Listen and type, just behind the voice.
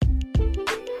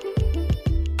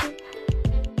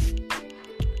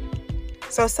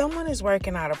So someone is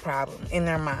working out a problem in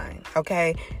their mind,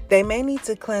 okay? They may need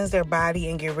to cleanse their body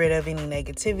and get rid of any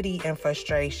negativity and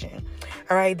frustration.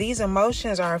 All right, these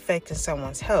emotions are affecting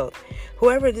someone's health.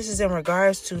 Whoever this is in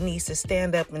regards to needs to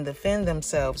stand up and defend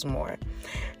themselves more.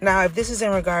 Now, if this is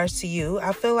in regards to you,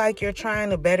 I feel like you're trying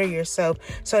to better yourself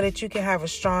so that you can have a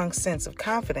strong sense of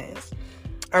confidence.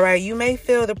 All right, you may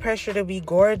feel the pressure to be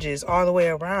gorgeous all the way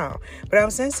around, but I'm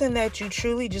sensing that you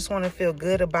truly just want to feel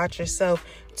good about yourself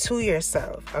to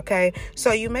yourself, okay?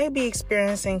 So you may be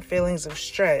experiencing feelings of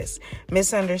stress,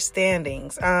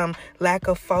 misunderstandings, lack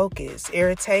of focus,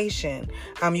 irritation.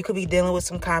 You could be dealing with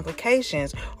some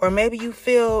complications, or maybe you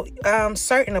feel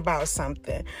certain about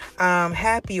something,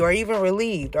 happy or even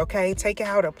relieved, okay? Take it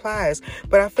how it applies.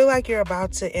 But I feel like you're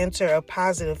about to enter a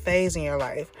positive phase in your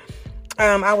life.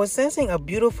 I was sensing a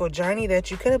beautiful journey that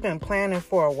you could have been planning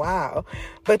for a while,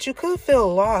 but you could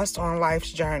feel lost on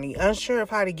life's journey, unsure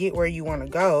of how to get where you want to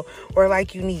go, or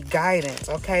like you need guidance,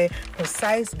 okay?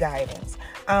 Precise guidance.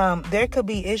 There could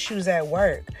be issues at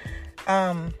work.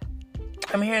 I'm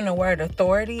hearing the word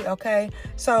authority, okay?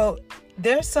 So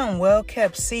there's some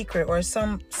well-kept secret or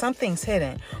something's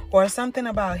hidden, or something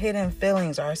about hidden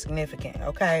feelings are significant,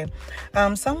 okay?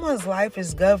 Someone's life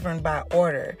is governed by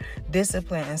order,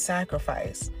 discipline, and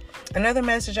sacrifice. Another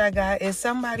message I got is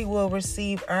somebody will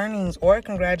receive earnings or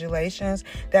congratulations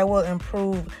that will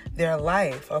improve their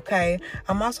life, okay?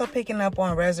 I'm also picking up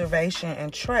on reservation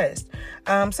and trust.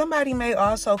 Somebody may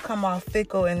also come off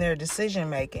fickle in their decision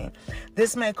making.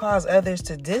 This may cause others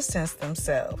to distance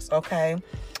themselves, okay?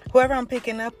 Whoever I'm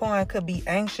picking up on could be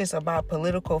anxious about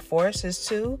political forces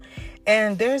too.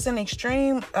 And there's an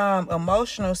extreme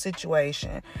emotional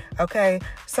situation, okay?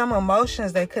 Some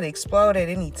emotions that could explode at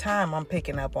any time I'm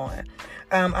picking up on.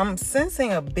 I'm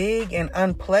sensing a big and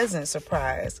unpleasant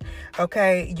surprise,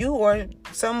 okay? You or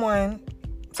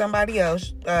somebody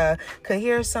else could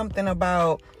hear something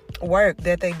about work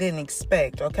that they didn't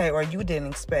expect, okay, or you didn't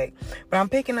expect. But I'm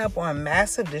picking up on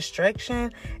massive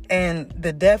destruction and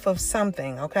the death of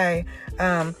something, okay?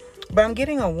 But I'm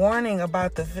getting a warning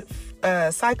about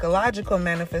the psychological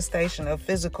manifestation of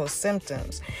physical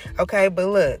symptoms, okay? But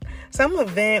look, some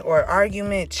event or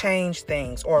argument change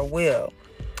things or will,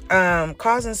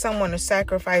 causing someone to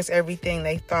sacrifice everything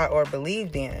they thought or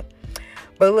believed in.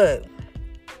 But look,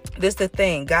 this is the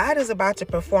thing. God is about to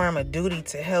perform a duty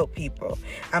to help people.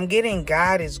 I'm getting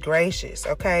God is gracious,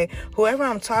 okay? Whoever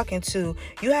I'm talking to,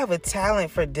 you have a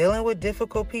talent for dealing with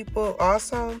difficult people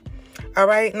also, all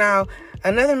right? Now,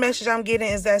 another message I'm getting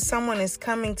is that someone is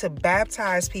coming to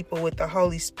baptize people with the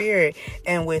Holy Spirit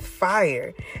and with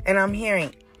fire. And I'm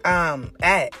hearing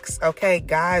acts, okay?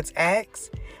 God's acts,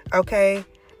 okay?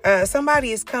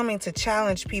 Somebody is coming to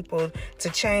challenge people to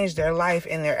change their life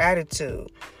and their attitude.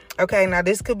 Okay, now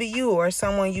this could be you or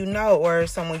someone you know or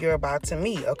someone you're about to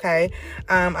meet, okay?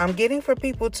 I'm getting for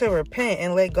people to repent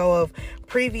and let go of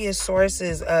previous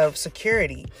sources of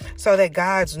security so that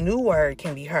God's new word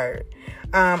can be heard.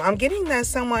 I'm getting that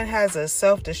someone has a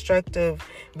self-destructive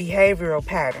behavioral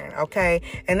pattern, okay?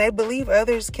 And they believe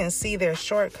others can see their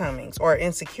shortcomings or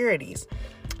insecurities.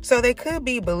 So they could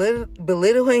be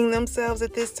belittling themselves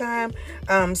at this time,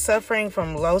 suffering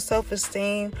from low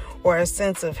self-esteem or a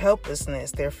sense of helplessness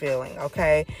they're feeling,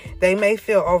 okay? They may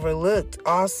feel overlooked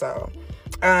also.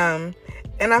 And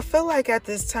I feel like at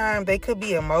this time, they could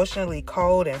be emotionally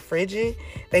cold and frigid.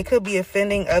 They could be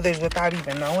offending others without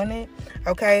even knowing it,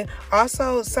 okay?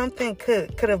 Also, something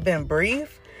could have been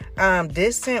brief,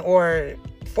 distant, or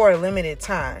for a limited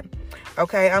time.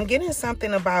 Okay, I'm getting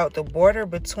something about the border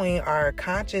between our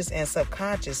conscious and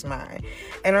subconscious mind.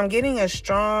 And I'm getting a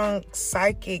strong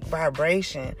psychic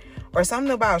vibration or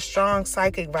something about strong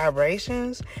psychic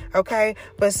vibrations, okay?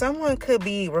 But someone could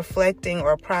be reflecting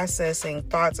or processing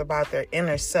thoughts about their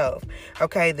inner self,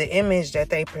 okay? The image that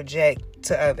they project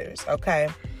to others, okay?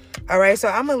 All right, so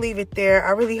I'm going to leave it there.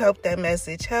 I really hope that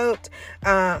message helped.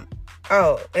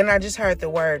 Oh, and I just heard the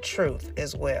word truth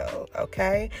as well,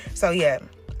 okay? So, yeah.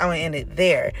 I'm going to end it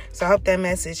there. So I hope that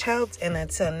message helped. And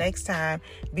until next time,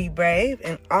 be brave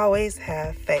and always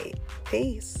have faith.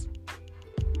 Peace.